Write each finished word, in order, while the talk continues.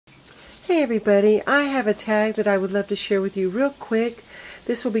Hey everybody, I have a tag that I would love to share with you real quick.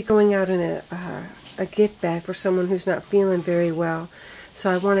 This will be going out in a gift bag for someone who's not feeling very well. So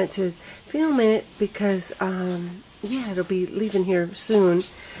I wanted to film it because, yeah, it'll be leaving here soon.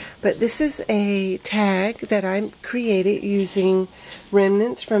 But this is a tag that I created using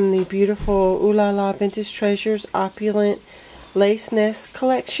remnants from the beautiful Oohlala Vintage Treasures Opulent Lace Nest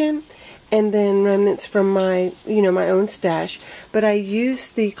Collection. And then remnants from my, my own stash. But I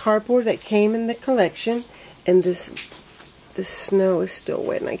used the cardboard that came in the collection, and this snow is still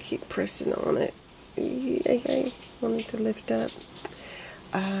wet, and I keep pressing on it. I want it to lift up.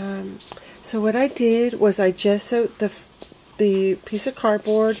 So what I did was I gessoed the piece of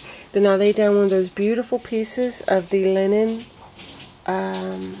cardboard. Then I laid down one of those beautiful pieces of the linen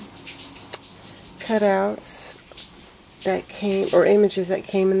cutouts that came, or images that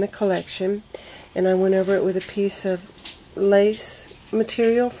came in the collection, and I went over it with a piece of lace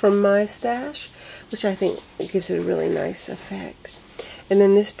material from my stash, which I think gives it a really nice effect. And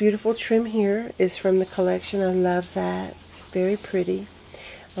then this beautiful trim here is from the collection. I love that. It's very pretty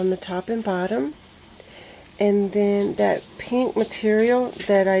on the top and bottom. And then that pink material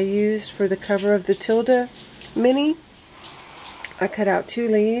that I used for the cover of the Tilda mini, I cut out 2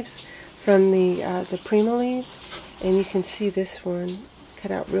 leaves from the Prima leaves. And you can see this one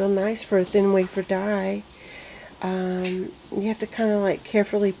cut out real nice for a thin wafer die. You have to kind of like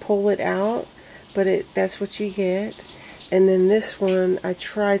carefully pull it out, but that's what you get. And then this one, I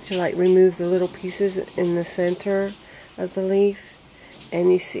tried to like remove the little pieces in the center of the leaf,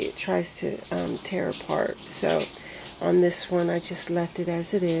 and you see it tries to tear apart. So on this one, I just left it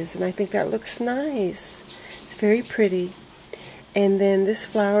as it is, and I think that looks nice. It's very pretty. And then this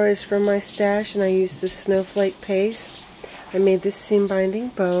flower is from my stash, and I used the snowflake paste. I made this seam binding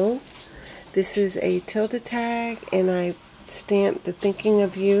bow. This is a Tilda tag, and I stamped the thinking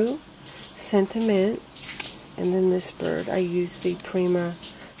of you sentiment. And then this bird, I used the Prima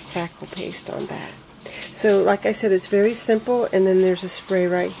crackle paste on that. So like I said, it's very simple, and then there's a spray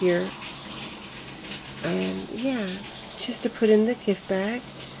right here. And yeah, just to put in the gift bag.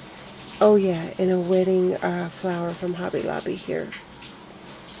 Oh yeah, and a wedding flower from Hobby Lobby here.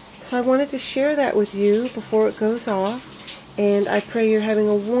 So I wanted to share that with you before it goes off. And I pray you're having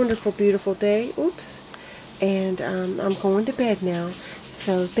a wonderful, beautiful day. Oops. And I'm going to bed now.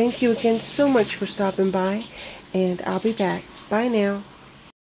 So thank you again so much for stopping by. And I'll be back. Bye now.